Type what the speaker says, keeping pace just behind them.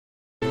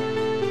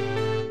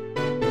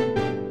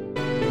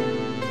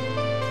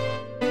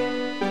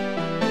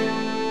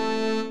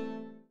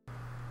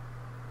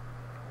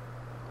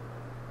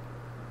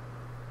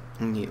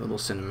neat little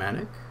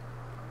cinematic.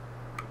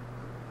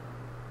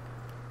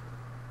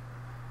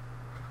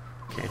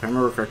 Okay, if I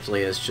remember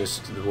correctly, it's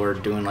just we're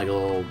doing like a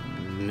little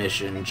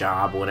mission,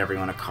 job, whatever you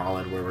want to call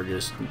it, where we're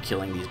just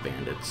killing these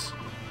bandits.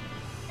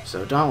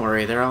 So don't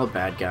worry, they're all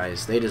bad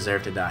guys. They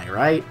deserve to die,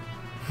 right?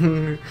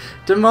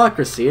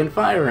 Democracy and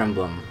Fire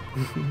Emblem.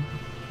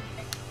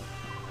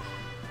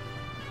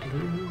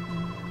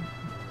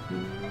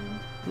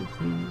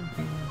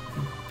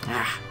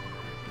 Ah,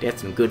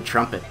 that's some good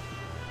trumpet.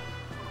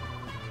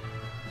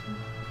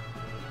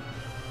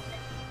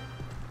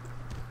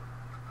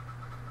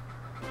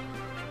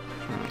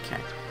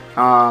 Okay.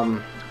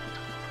 I'm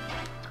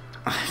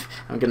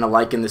gonna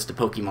liken this to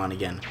Pokemon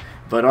again,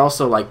 but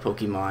also like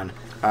Pokemon,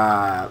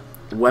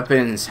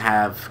 weapons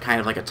have kind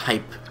of like a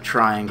type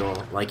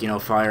triangle, like, you know,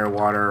 fire,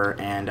 water,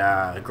 and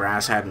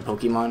grass had in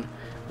Pokemon.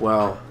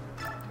 Well,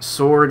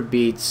 sword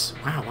beats...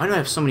 Wow, why do I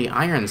have so many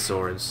iron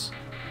swords?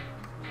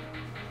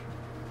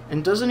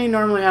 And doesn't he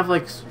normally have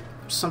like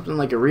something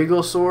like a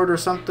regal sword or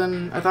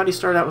something? I thought he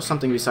started out with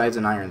something besides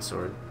an iron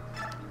sword.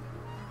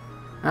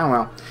 Oh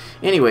well.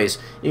 Anyways,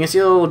 you can see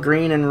the little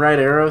green and red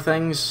arrow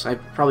things. I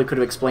probably could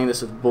have explained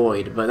this with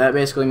Boyd, but that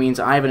basically means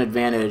I have an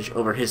advantage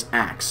over his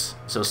axe.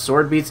 So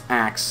sword beats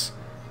axe,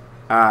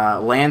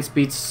 lance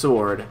beats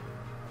sword,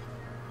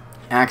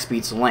 axe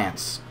beats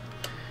lance.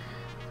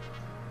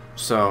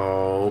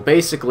 So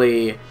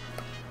basically,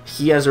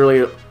 he has a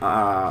really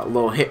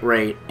low hit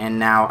rate, and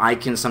now I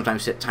can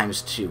sometimes hit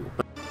 ×2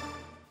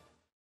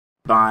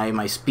 by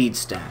my speed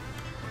stat.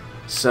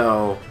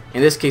 So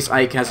in this case,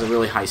 Ike has a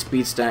really high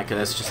speed stat because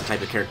that's just the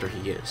type of character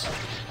he is.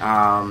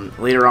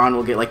 Later on,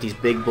 we'll get like these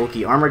big,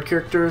 bulky armored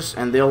characters,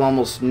 and they'll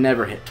almost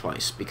never hit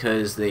twice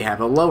because they have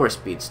a lower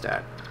speed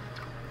stat.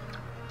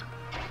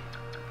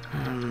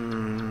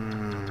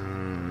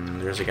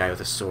 There's a guy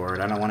with a sword.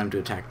 I don't want him to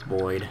attack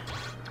Boyd.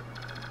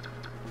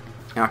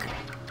 Okay,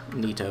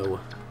 neato.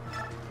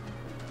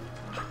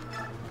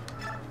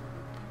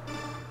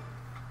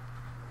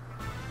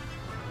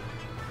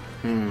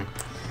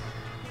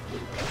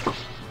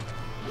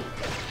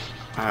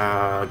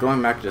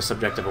 Going back to the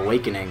subject of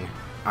Awakening,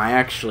 I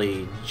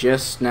actually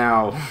just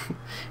now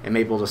am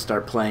able to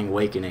start playing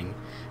Awakening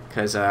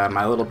because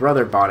my little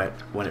brother bought it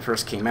when it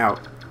first came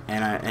out,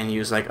 and he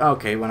was like, oh,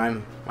 okay, why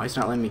is it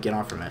not letting me get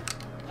off from it?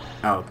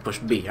 Oh, push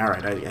B. All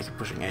right, I keep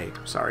pushing A.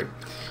 Sorry.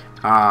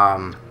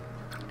 And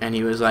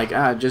he was like,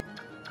 just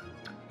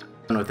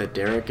with it,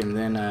 Derek, and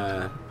then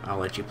I'll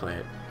let you play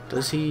it.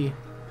 Does he?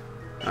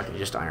 Okay,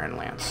 just Iron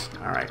Lance.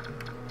 All right.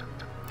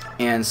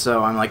 And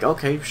so I'm like,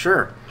 okay,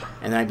 sure.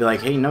 And then I'd be like,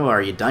 hey, Noah,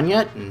 are you done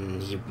yet?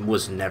 And he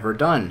was never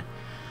done.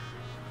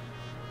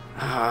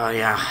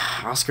 Yeah,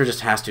 Oscar just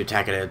has to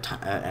attack at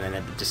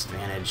a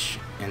disadvantage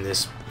in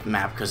this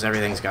map because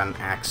everything's got an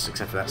axe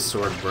except for that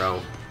sword bro.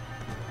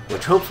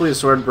 Which hopefully the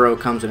sword bro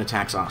comes and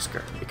attacks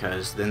Oscar,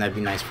 because then that'd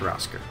be nice for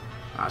Oscar.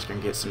 Oscar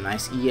can get some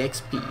nice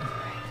EXP.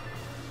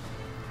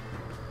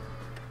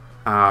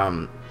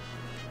 I'll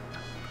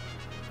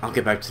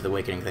get back to the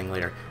Awakening thing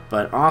later.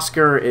 But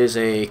Oscar is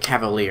a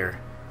Cavalier,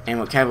 and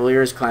what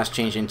Cavalier's class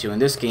changed into in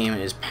this game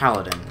is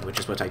Paladin, which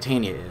is what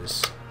Titania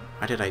is.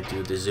 Why did I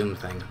do the zoom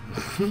thing?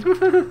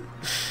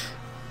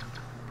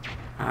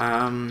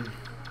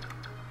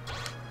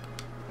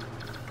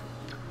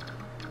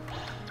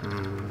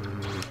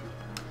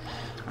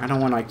 I don't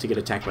want to get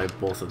attacked by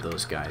both of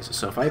those guys.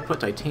 So if I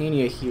put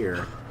Titania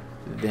here,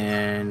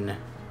 then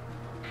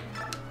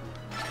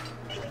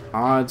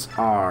odds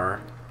are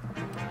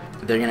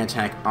they're going to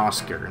attack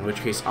Oscar, in which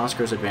case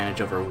Oscar's advantage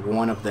over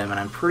one of them, and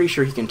I'm pretty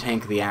sure he can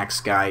tank the axe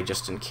guy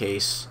just in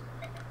case.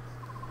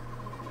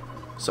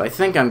 So I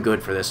think I'm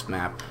good for this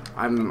map.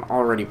 I'm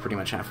already pretty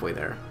much halfway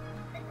there.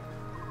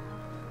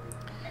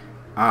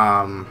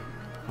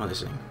 What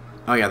is it?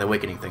 Oh yeah, the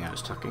Awakening thing I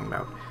was talking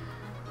about.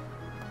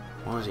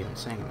 What was he even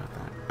saying about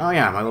that? Oh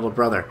yeah, my little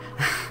brother.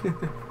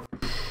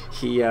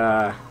 He,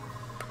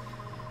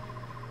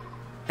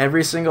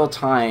 every single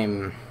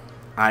time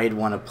I'd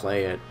want to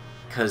play it,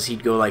 because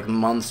he'd go like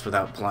months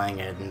without playing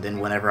it, and then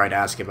whenever I'd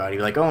ask about it, he'd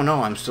be like, oh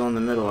no, I'm still in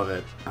the middle of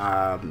it.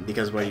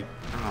 Because what he...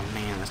 Oh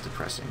man, that's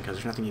depressing, because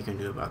there's nothing you can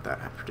do about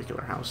that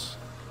particular house.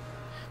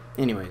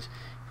 Anyways,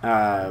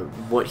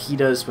 what he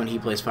does when he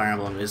plays Fire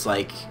Emblem is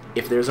like,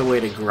 if there's a way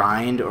to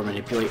grind or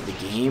manipulate the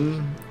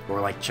game,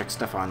 or like check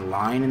stuff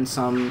online in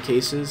some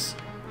cases,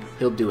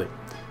 he'll do it.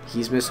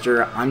 He's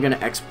Mr. I'm going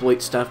to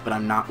exploit stuff, but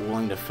I'm not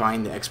willing to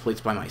find the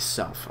exploits by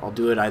myself. I'll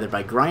do it either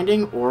by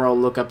grinding, or I'll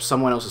look up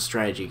someone else's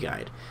strategy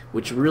guide,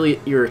 which really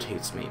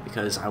irritates me,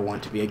 because I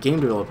want to be a game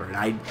developer, and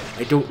I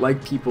don't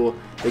like people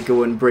that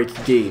go and break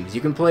games. You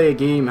can play a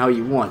game how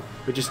you want,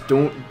 but just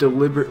don't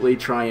deliberately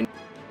try and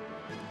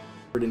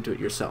put into it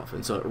yourself,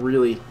 and so it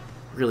really,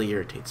 really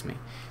irritates me.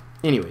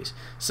 Anyways,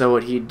 so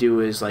what he'd do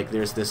is, like,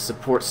 there's this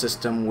support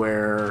system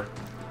where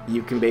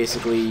you can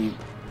basically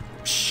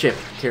ship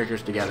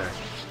characters together,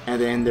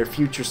 and then their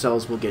future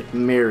selves will get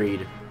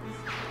married,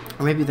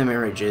 or maybe the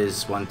marriage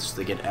is once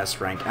they get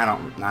S rank. I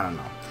don't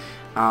know.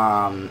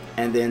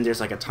 And then there's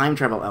like a time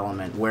travel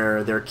element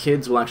where their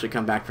kids will actually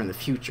come back from the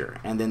future,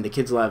 and then the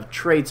kids will have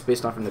traits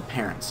based off from their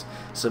parents.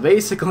 So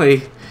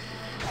basically,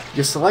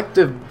 you're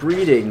selective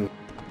breeding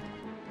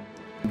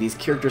these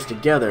characters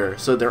together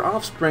so their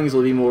offsprings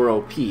will be more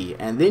OP,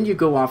 and then you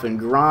go off and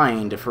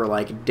grind for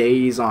like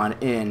days on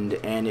end,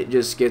 and it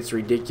just gets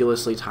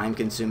ridiculously time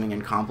consuming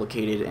and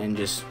complicated, and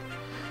just,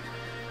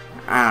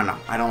 I don't know,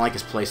 I don't like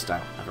his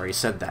playstyle. I've already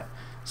said that.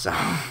 So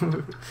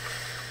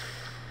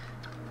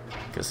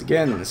because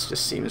again, this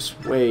just seems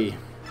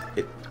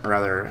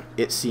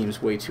it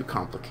seems way too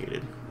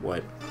complicated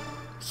what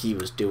he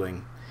was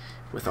doing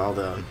with all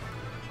the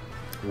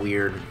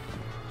weird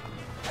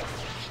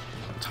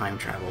time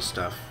travel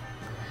stuff.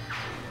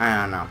 I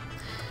don't know.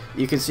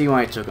 You can see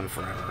why it took him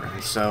forever.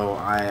 And so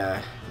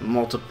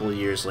multiple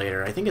years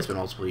later, I think it's been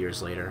multiple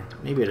years later.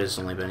 Maybe it has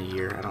only been a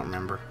year. I don't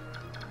remember.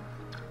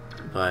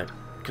 But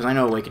because I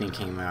know Awakening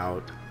came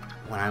out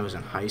when I was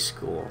in high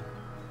school,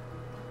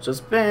 so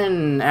it's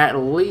been at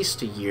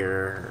least a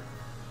year,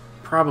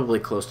 probably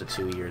close to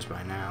 2 years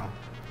by now.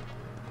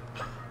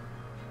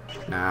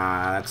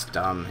 Nah, that's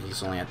dumb.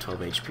 He's only at 12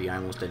 HP. I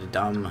almost did a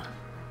dumb.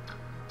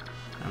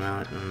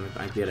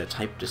 I'd be at a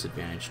type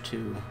disadvantage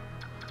too.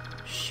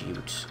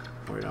 Shoot.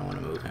 Where do I want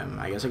to move him?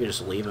 I guess I could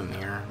just leave him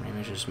here. Maybe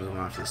I should just move him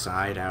off to the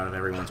side, out of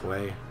everyone's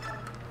way.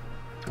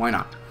 Why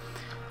not?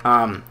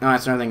 No,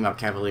 that's another thing about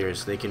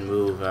Cavaliers. They can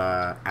move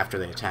after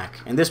they attack.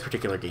 In this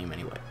particular game,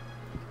 anyway.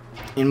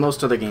 In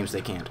most other games,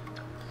 they can't.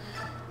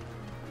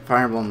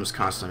 Fire Emblem is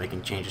constantly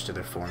making changes to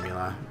their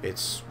formula.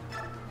 It's...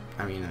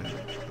 I mean...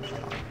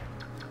 hold on.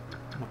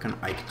 What can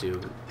Ike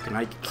do? Can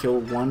Ike kill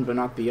one but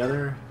not the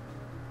other?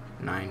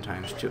 9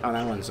 times 2. Oh,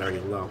 that one's already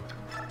low.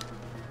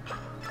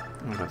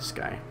 What about this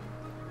guy?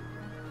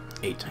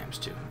 8 times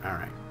 2.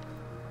 Alright.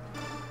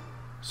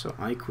 So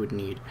Ike would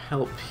need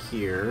help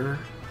here.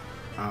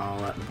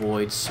 I'll let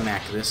Boyd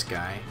smack this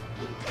guy.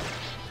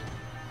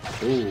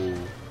 Ooh.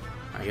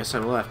 I guess I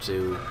will have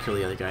to kill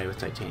the other guy with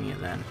Titania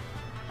then.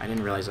 I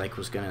didn't realize Ike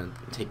was gonna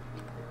take...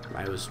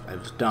 I was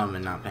dumb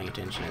and not paying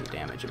attention to the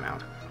damage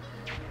amount.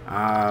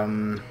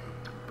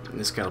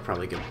 This guy will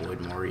probably give Boyd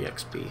more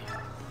EXP.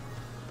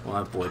 We'll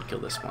have Boyd kill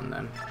this one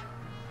then.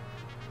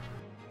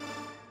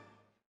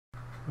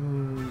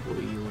 Oh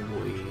boy, oh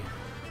boy. You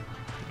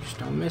just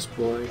don't miss,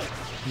 boy.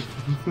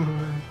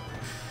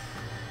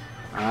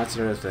 That's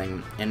the other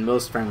thing. In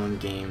most Fire Emblem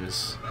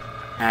games,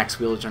 axe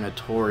wielders are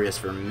notorious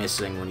for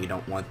missing when you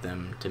don't want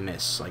them to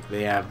miss. Like,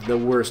 they have the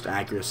worst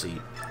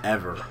accuracy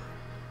ever.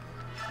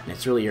 And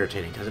it's really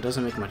irritating, because it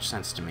doesn't make much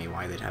sense to me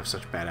why they'd have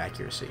such bad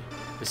accuracy.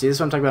 But see, this is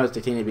what I'm talking about, is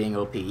Titania being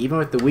OP. Even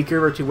with the weaker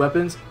of her 2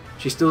 weapons,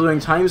 she's still doing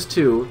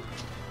 ×2.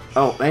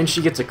 Oh, and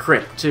she gets a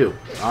crit, too.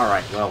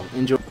 Alright, well,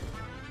 enjoy.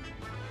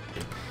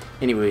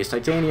 Anyways,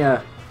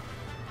 Titania,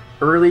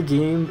 early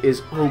game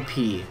is OP,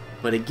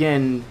 but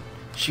again,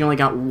 she only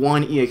got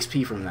 1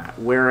 EXP from that,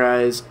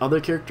 whereas other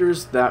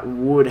characters, that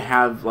would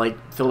have, like,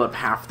 filled up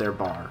half their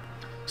bar.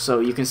 So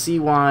you can see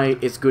why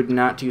it's good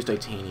not to use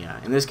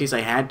Titania. In this case,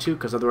 I had to,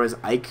 because otherwise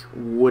Ike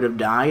would have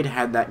died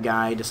had that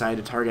guy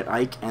decided to target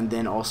Ike and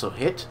then also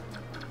hit.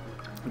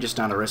 Just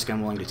not a risk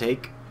I'm willing to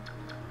take.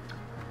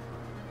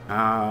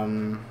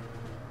 I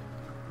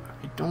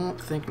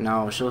don't think...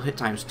 No, she'll hit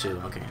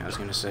 ×2. Okay, I was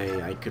going to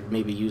say I could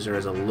maybe use her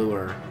as a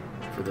lure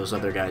for those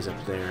other guys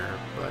up there,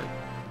 but...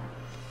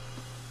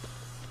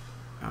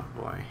 Oh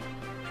boy.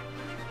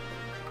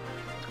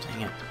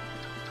 Dang it.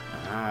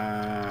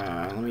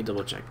 Let me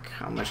double check.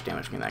 How much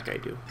damage can that guy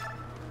do?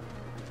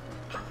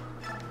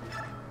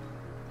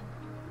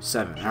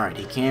 7. Alright,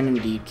 he can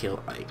indeed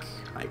kill Ike.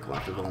 Ike will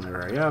have to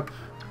vulnerary up.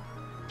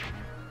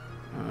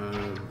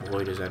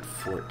 Boyd is at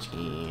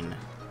 14.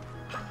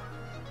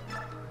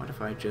 What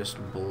if I just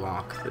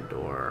block the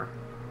door?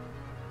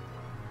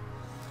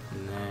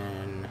 And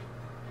then...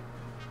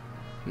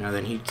 No,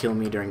 then he'd kill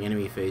me during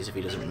enemy phase if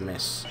he doesn't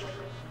miss.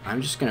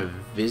 I'm just gonna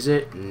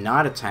visit,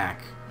 not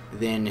attack.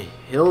 Then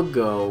he'll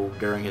go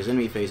during his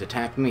enemy phase,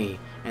 attack me,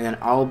 and then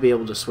I'll be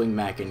able to swing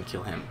back and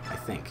kill him, I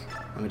think.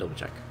 Let me double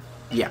check.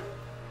 Yeah.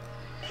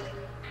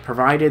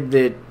 Provided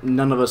that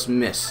none of us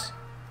miss.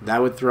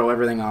 That would throw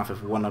everything off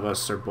if one of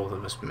us or both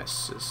of us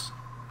misses.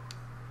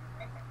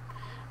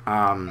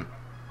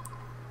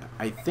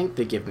 I think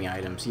they give me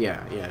items.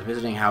 Yeah.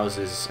 Visiting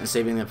houses and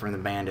saving them from the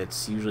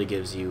bandits usually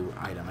gives you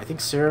item. I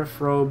think Seraph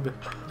Robe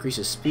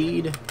increases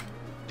speed.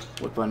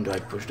 What button do I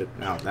push to?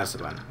 No, that's the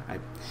button.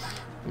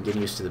 I'm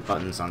getting used to the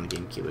buttons on the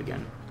GameCube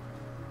again.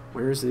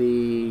 Where's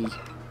the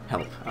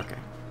help? Okay.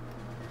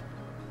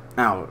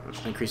 Now,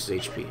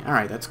 increases HP.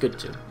 Alright, that's good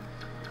too.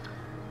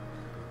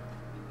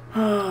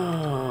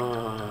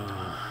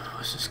 Oh,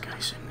 what's this guy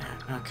sitting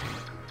at? Okay.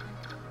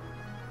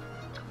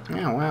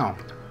 Oh, wow.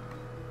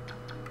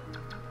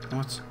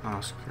 What's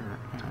Oscar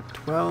at?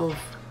 12.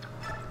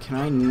 Can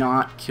I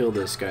not kill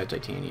this guy,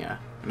 Titania?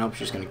 Nope,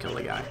 she's gonna kill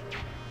the guy.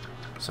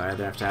 So I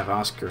either have to have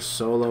Oscar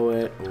solo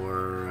it,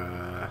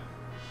 or,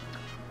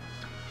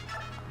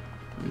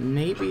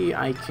 maybe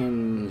I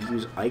can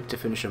use Ike to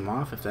finish him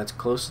off if that's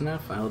close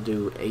enough. I'll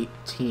do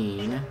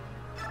 18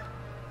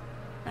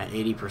 at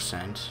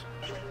 80%.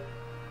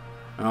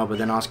 Oh, but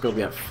then Oscar will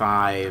be at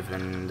 5,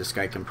 and this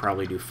guy can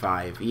probably do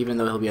 5. Even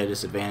though he'll be at a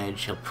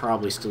disadvantage, he'll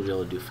probably still be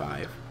able to do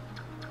 5.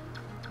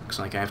 Looks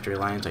like I have to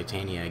rely on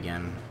Titania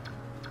again.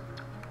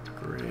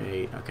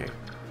 Great, okay.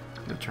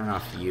 I'm gonna turn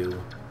off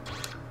you.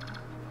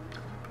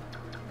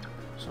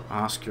 So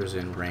Oscar's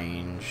in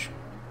range.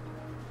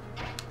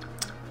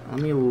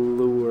 Let me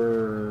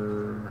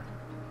lure...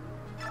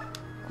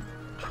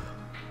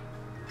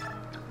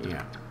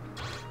 Yeah.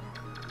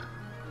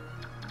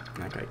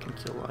 That guy can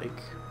kill Ike.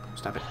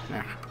 Stop it.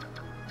 Nah.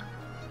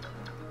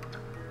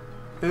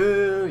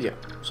 Yeah.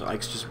 So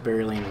Ike's just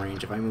barely in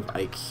range. If I move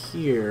Ike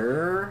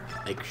here,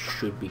 Ike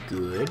should be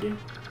good.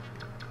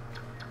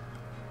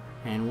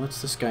 And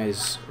what's this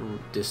guy's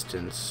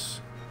distance?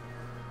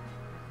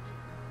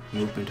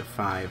 Movement of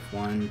 5.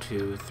 1,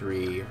 2,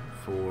 3,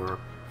 4,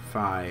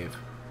 5.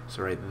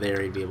 So right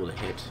there he'd be able to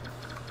hit.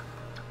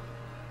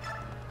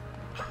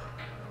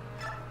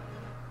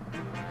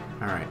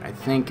 Alright, I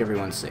think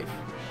everyone's safe.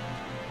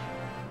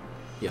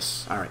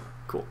 Yes, alright,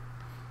 cool.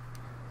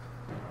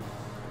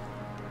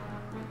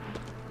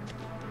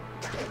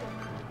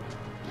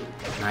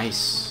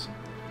 Nice.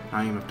 I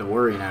don't even have to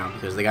worry now,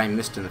 because the guy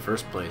missed in the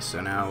first place,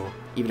 so now,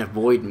 even if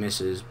Boyd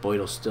misses, Boyd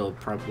will still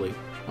probably...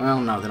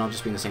 Well, no, then I'll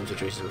just be in the same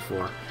situation as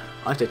before.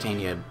 I'll have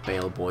Titania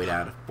bail Boyd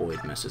out if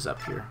Boyd messes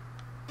up here.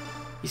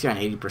 He's got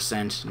an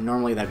 80%.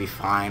 Normally that'd be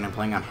fine. I'm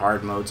playing on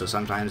hard mode, so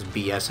sometimes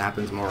BS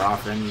happens more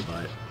often,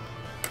 but...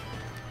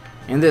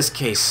 In this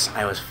case,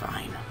 I was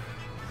fine.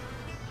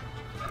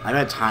 I've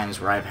had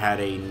times where I've had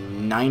a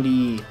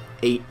 98%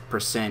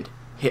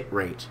 hit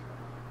rate,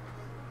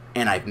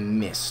 and I've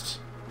missed.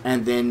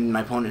 And then my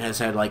opponent has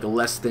had like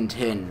less than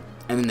 10,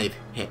 and then they've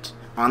hit.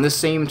 On the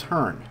same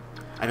turn.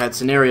 I've had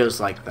scenarios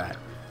like that.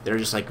 They're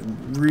just like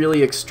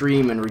really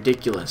extreme and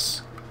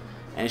ridiculous.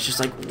 And it's just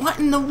like, what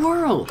in the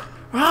world?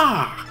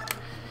 Ah!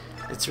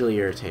 It's really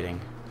irritating.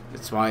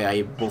 That's why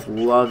I both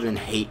love and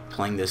hate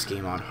playing this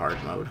game on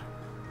hard mode.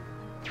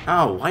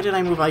 Oh, why did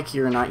I move Ike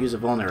here and not use a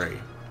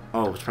vulnerary?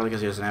 Oh, it's probably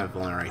because he doesn't have a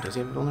vulnerary. Does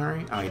he have a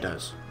vulnerary? Oh, he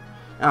does.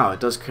 Oh, it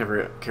does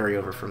carry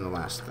over from the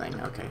last thing.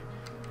 Okay.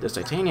 Does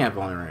Titania have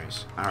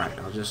vulneraries? Alright,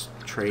 I'll just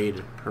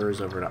trade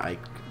hers over to Ike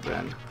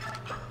then.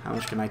 How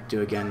much can Ike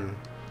do again?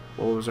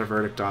 What was our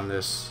verdict on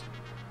this?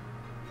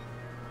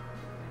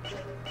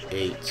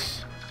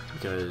 8.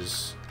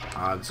 Because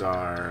odds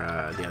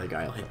are the other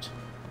guy will hit.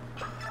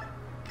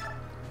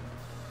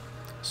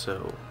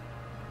 So,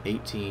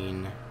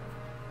 18...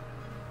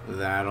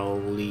 That'll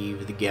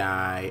leave the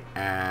guy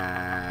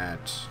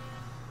at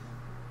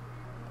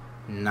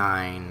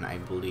 9, I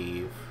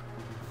believe.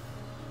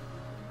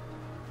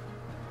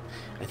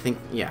 I think,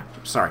 yeah,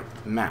 sorry,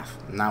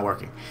 math, not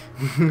working.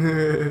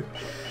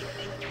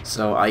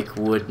 So Ike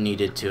would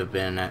needed to have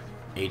been at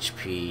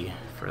HP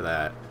for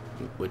that,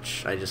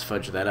 which I just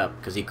fudged that up,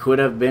 because he could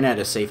have been at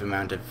a safe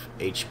amount of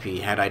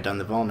HP had I done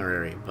the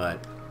vulnerary,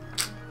 but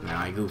now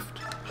I goofed.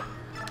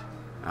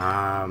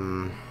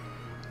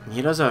 He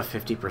does have a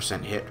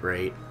 50% hit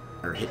rate,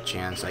 or hit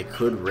chance. I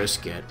could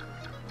risk it.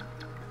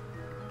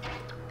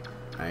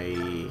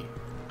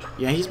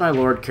 Yeah, he's my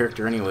Lord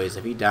character anyways.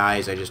 If he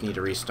dies, I just need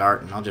to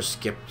restart, and I'll just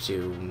skip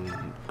to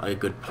a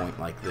good point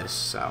like this,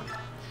 so...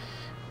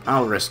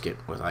 I'll risk it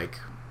with Ike.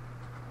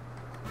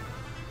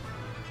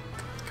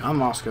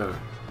 Come, Oscar.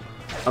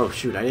 Oh,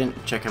 shoot, I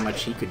didn't check how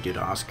much he could do to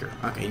Oscar.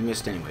 Okay, he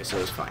missed anyway, so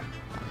it's fine.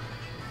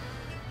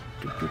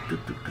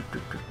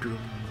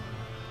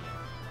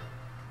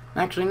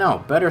 Actually,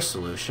 no. Better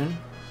solution.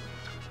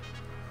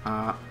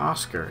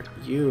 Oscar,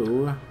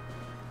 you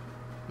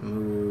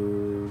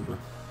move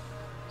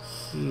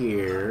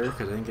here,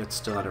 because I think that's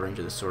still out of range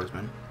of the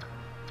swordsman.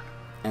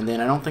 And then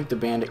I don't think the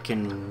bandit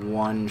can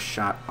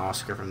one-shot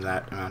Oscar from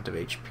that amount of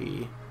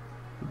HP.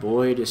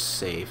 Boyd is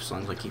safe, as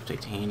long as I keep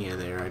Titania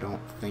there. I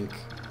don't think...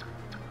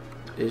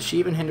 Is she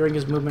even hindering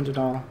his movement at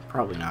all?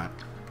 Probably not.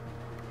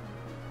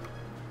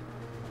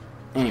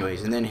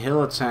 Anyways, and then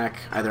he'll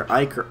attack either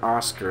Ike or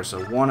Oscar,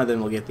 so one of them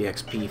will get the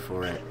XP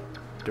for it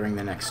during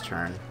the next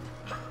turn.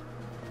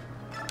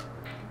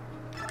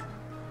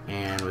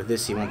 And with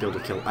this, he won't be able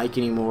to kill Ike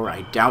anymore.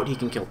 I doubt he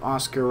can kill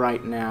Oscar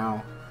right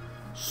now,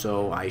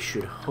 so I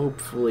should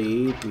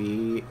hopefully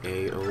be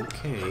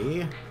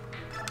a-okay.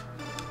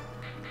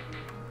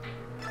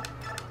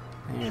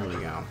 There we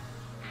go.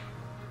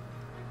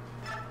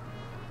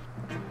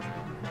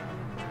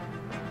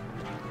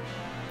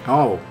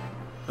 Oh,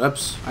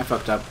 oops, I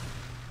fucked up.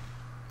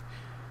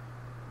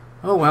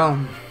 Oh well.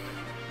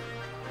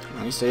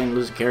 At least I didn't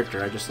lose a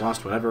character, I just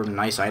lost whatever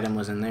nice item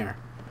was in there.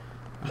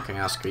 Okay,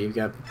 Oscar, you've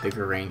got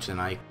bigger range than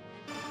I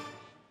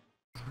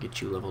can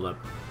get you leveled up.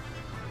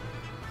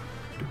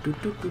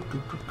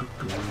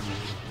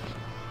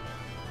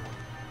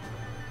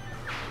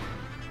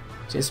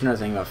 See, that's another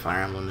thing about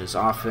Fire Emblem is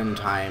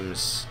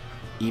oftentimes,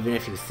 even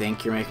if you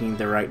think you're making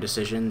the right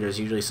decision, there's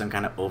usually some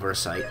kind of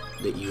oversight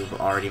that you've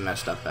already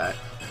messed up at.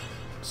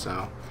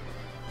 So,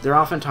 there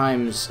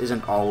oftentimes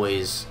isn't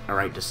always a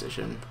right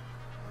decision.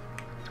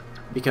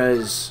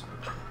 Because,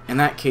 in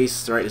that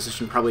case, the right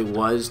decision probably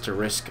was to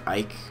risk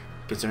Ike,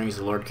 considering he's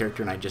the Lord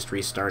character and I just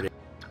restarted.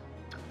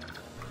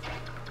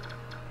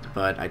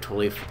 But I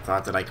totally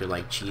thought that I could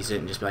like cheese it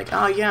and just be like,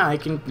 oh yeah, I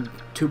can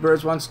 2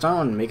 birds 1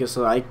 stone, make it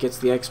so Ike gets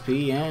the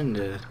XP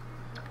and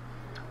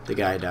the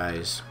guy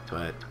dies.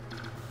 But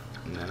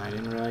then I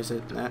didn't realize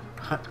that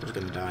hut was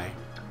gonna die.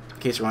 In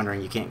case you're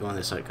wondering, you can't go in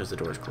this hut because the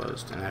door's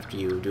closed, and after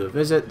you do a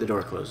visit, the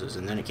door closes,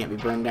 and then it can't be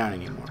burned down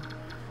anymore.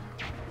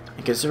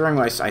 And considering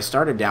I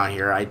started down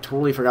here, I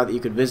totally forgot that you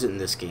could visit in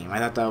this game. I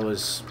thought that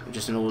was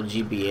just an old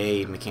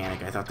GBA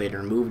mechanic. I thought they'd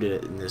removed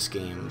it in this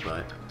game,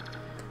 but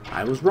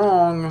I was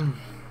wrong.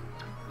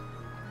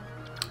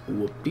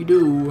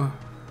 Whoop-de-doo.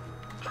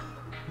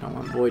 I don't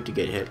want Boyd to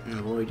get hit.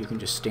 And Boyd, you can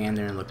just stand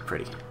there and look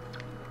pretty.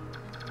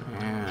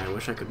 Yeah, I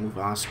wish I could move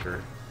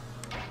Oscar.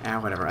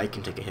 Ah, whatever. I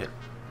can take a hit.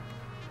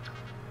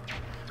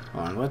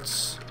 Hold on,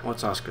 what's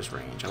Oscar's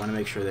range? I want to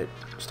make sure that...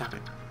 Stop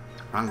it.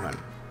 Wrong one.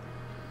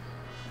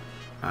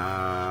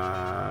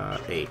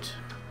 8.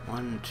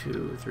 1,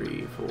 2,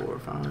 3, 4,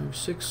 5,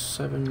 6,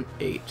 7,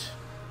 8.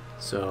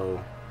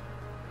 So,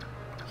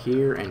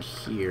 here and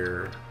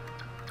here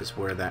is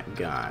where that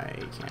guy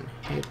can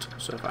hit.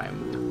 So if I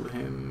move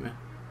him...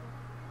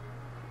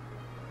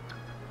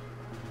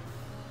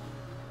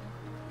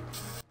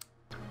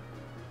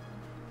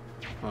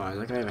 Oh, does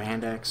that guy have a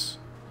hand axe?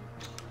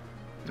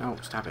 No,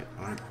 stop it.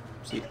 I want to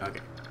see.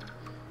 Okay.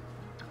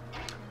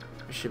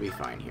 I should be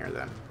fine here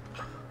then.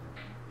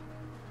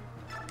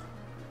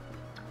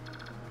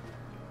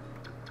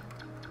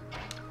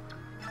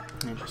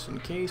 And just in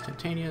case,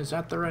 Titania is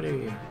at the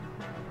ready.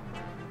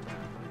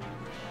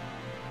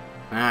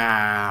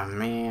 Ah,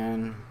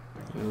 man.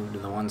 He moved to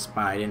the one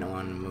spot I didn't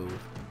want to move.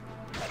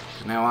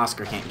 Now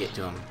Oscar can't get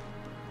to him.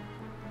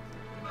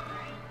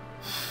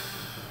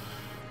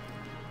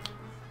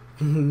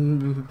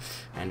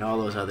 And all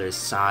those other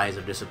sighs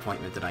of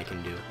disappointment that I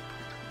can do.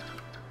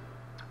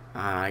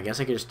 I guess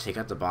I could just take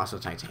out the boss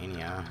of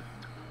Titania.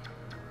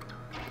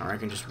 Or I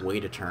can just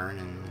wait a turn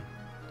and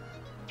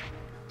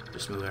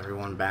just move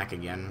everyone back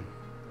again.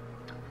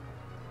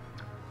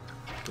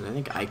 Because I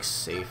think Ike's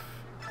safe.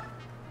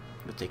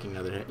 But taking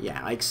another hit.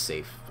 Yeah, Ike's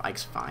safe.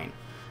 Ike's fine.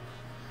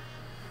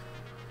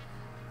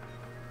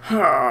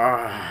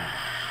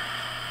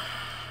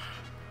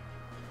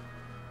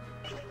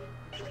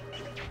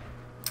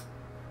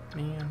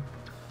 Man.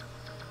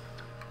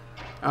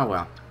 Oh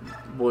well.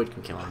 Boyd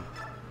can kill him.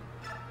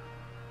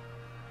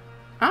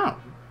 Oh.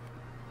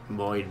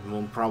 Boyd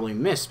will probably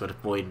miss, but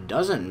if Boyd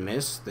doesn't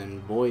miss,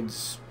 then Boyd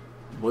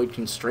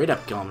can straight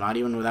up kill him, not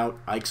even without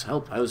Ike's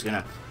help. I was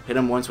gonna hit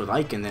him once with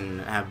Ike and then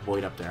have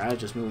Boyd up there. I was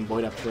just moving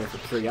Boyd up there for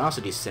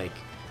curiosity's sake.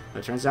 But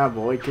it turns out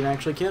Boyd can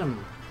actually kill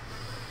him.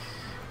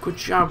 Good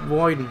job,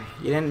 Boyd.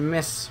 You didn't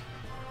miss.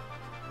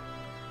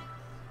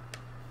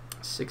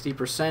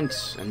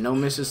 60% and no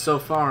misses so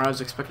far. I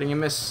was expecting a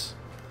miss.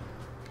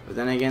 But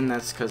then again,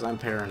 that's because I'm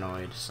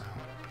paranoid, so.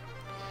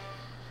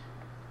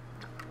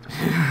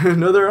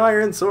 Another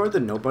iron sword that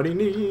nobody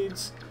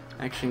needs.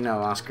 Actually, no,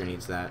 Oscar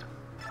needs that.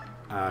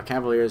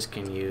 Cavaliers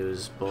can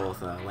use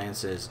both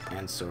lances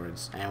and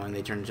swords, and when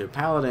they turn into a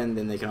paladin,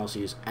 then they can also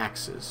use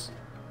axes.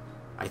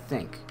 I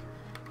think.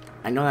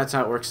 I know that's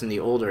how it works in the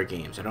older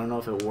games. I don't know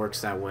if it works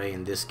that way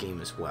in this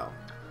game as well.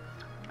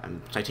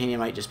 Titania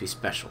might just be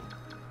special.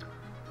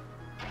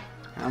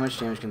 How much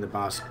damage can the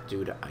boss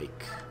do to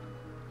Ike?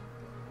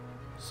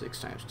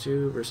 6 times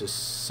 2 versus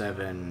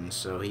 7,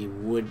 so he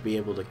would be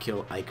able to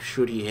kill Ike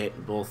should he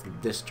hit both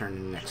this turn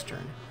and next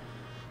turn.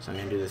 So I'm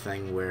going to do the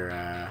thing where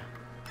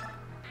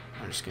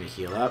I'm just going to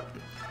heal up,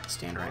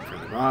 stand right in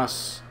front of the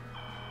boss,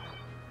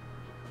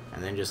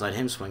 and then just let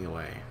him swing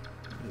away.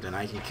 And then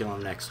I can kill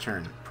him next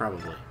turn,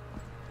 probably.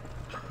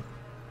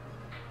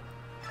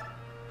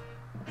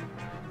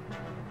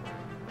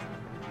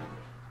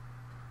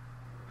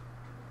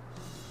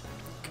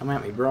 Come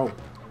at me, bro.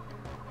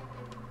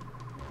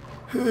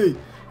 Hey,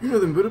 you're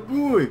nothing but a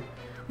boy.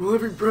 Well,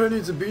 every brat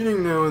needs a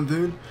beating now and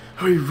then.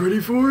 Are you ready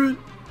for it?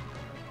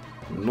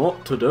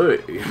 Not today.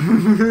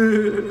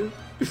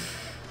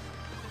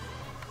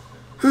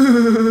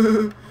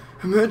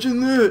 Imagine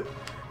that.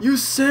 You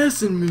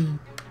sassing me.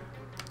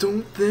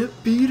 Don't that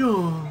beat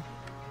all.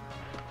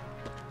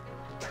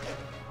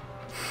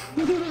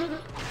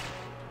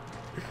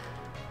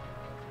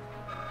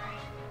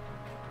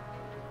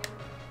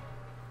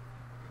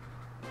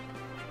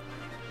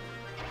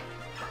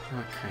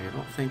 Okay, I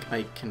don't think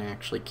Ike can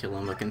actually kill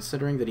him, but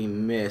considering that he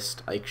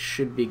missed, Ike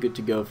should be good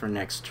to go for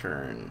next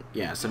turn.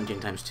 Yeah, 17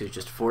 times 2 is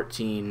just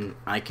 14.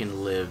 I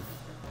can live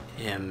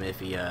him if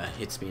he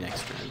hits me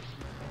next turn.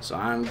 So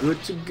I'm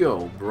good to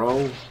go,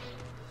 bro.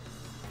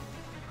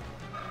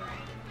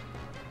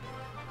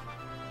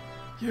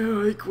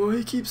 Yeah, Ike, why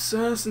you keep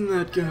sassing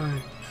that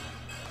guy?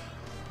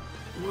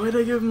 Why'd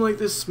I give him like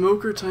this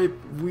smoker type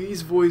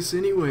wheeze voice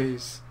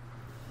anyways?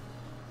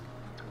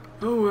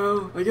 Oh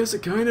well, I guess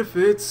it kinda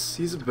fits.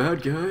 He's a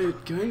bad guy.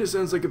 It kinda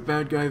sounds like a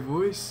bad guy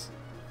voice.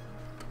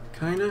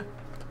 Kinda.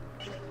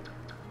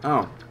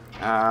 Oh,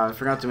 I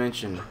forgot to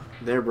mention,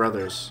 they're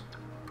brothers.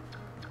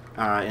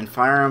 In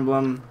Fire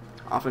Emblem,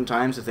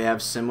 oftentimes if they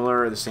have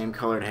similar or the same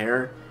colored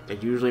hair,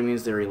 it usually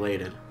means they're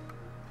related.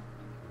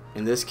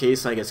 In this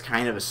case, like, it's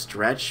kind of a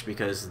stretch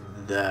because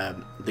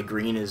the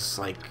green is,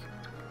 like,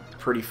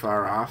 pretty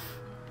far off,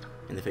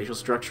 and the facial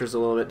structure is a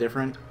little bit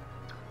different,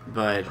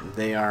 but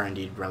they are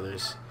indeed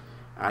brothers.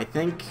 I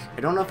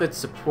don't know if it's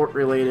support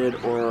related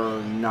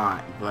or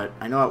not, but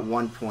I know at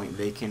one point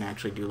they can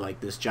actually do, like,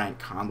 this giant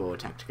combo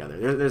attack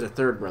together. There's a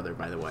third brother,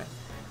 by the way.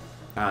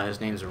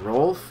 His name's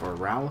Rolf, or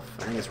Ralph,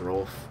 I think it's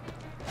Rolf,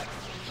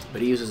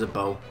 but he uses a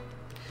bow.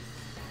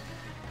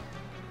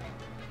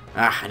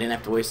 I didn't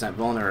have to waste that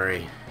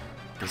vulnerary,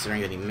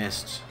 considering that he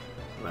missed,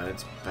 but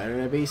it's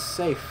better to be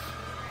safe.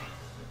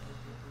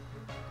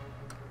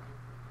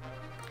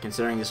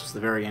 Considering this was the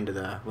very end of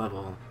the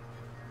level.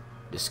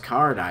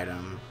 Discard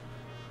item.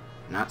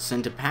 Not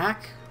send to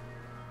pack?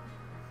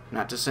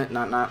 Not to send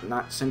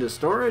not send to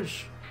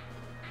storage?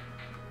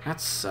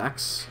 That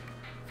sucks.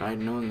 If I'd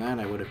known that,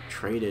 I would have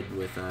traded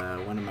with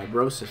one of my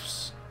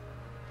brosifs.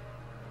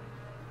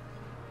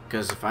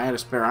 Because if I had a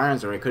spare iron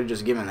sword, I could have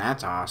just given that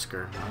to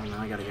Oscar. Well,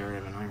 now I gotta get rid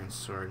of an iron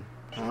sword.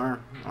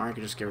 Or I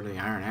could just get rid of the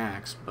iron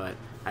axe, but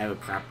I have a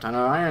crap ton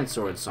of iron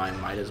swords, so I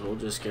might as well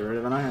just get rid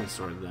of an iron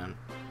sword then.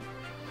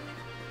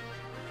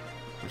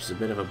 Which is a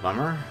bit of a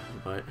bummer,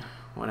 but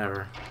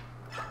whatever.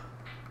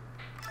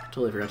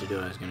 Totally forgot to do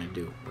what I was going to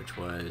do, which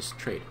was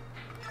trade.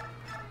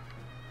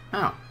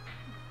 Oh.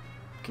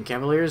 Can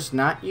Cavaliers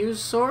not use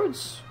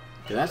swords?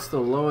 Okay, that's the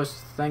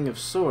lowest thing of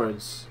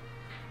swords.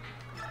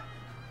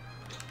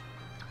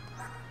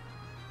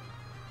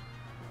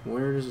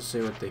 Where does it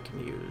say what they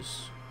can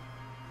use?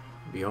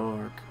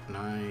 Bjork,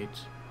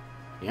 Knight.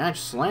 Yeah,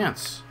 just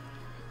Lance.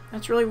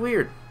 That's really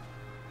weird.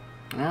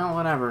 Well,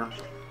 whatever.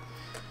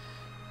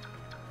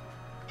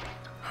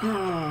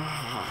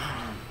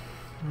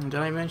 Did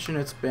I mention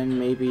it's been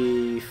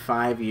maybe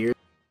 5 years?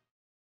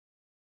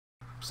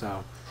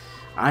 So,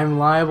 I'm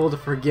liable to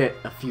forget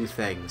a few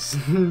things.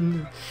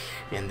 In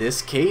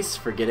this case,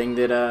 forgetting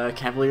that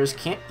Cavaliers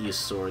can't use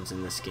swords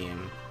in this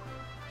game.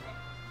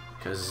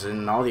 Because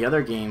in all the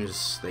other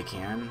games, they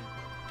can.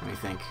 Let me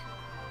think.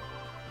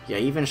 Yeah,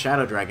 even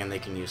Shadow Dragon, they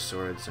can use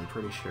swords, I'm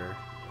pretty sure.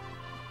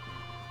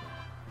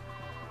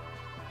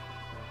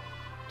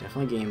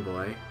 Definitely Game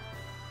Boy.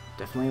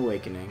 Definitely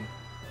Awakening.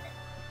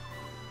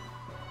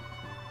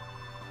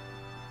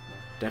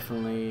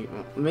 Definitely,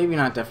 well, maybe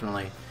not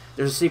definitely.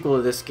 There's a sequel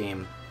to this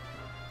game,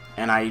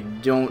 and I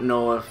don't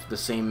know if the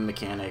same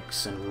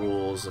mechanics and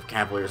rules of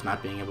Cavaliers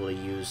not being able to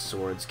use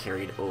swords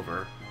carried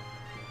over.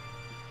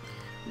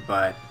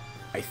 But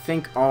I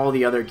think all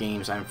the other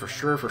games, I'm for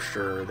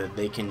sure that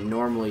they can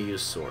normally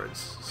use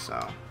swords. So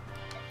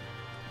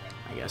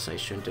I guess I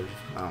shouldn't have.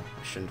 Well,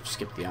 I shouldn't have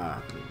skipped the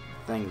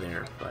thing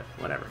there, but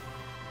whatever.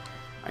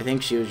 I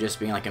think she was just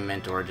being like a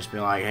mentor, just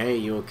being like, "Hey,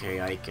 you okay,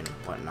 Ike," and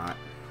whatnot.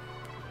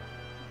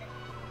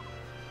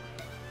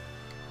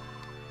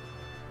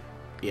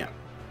 Yeah.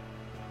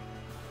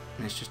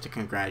 And it's just a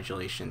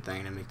congratulation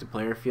thing to make the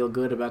player feel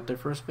good about their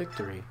first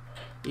victory.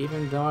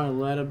 Even though I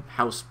let a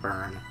house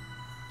burn.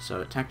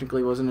 So it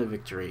technically wasn't a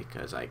victory,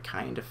 because I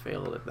kind of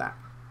failed at that.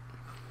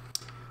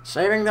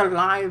 Saving the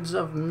lives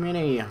of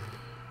many.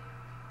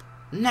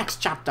 Next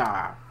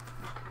chapter!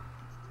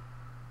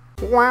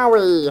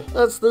 Wowie!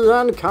 It's the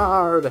end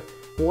card!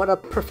 What a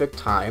perfect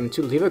time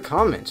to leave a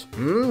comment,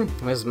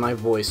 as my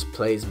voice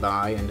plays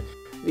by and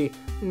the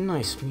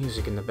nice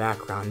music in the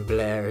background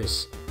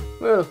blares.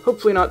 Well,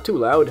 hopefully not too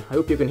loud. I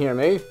hope you can hear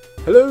me.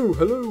 Hello,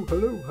 hello,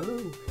 hello,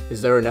 hello.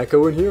 Is there an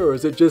echo in here, or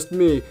is it just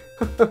me?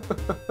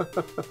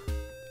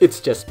 It's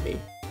just me.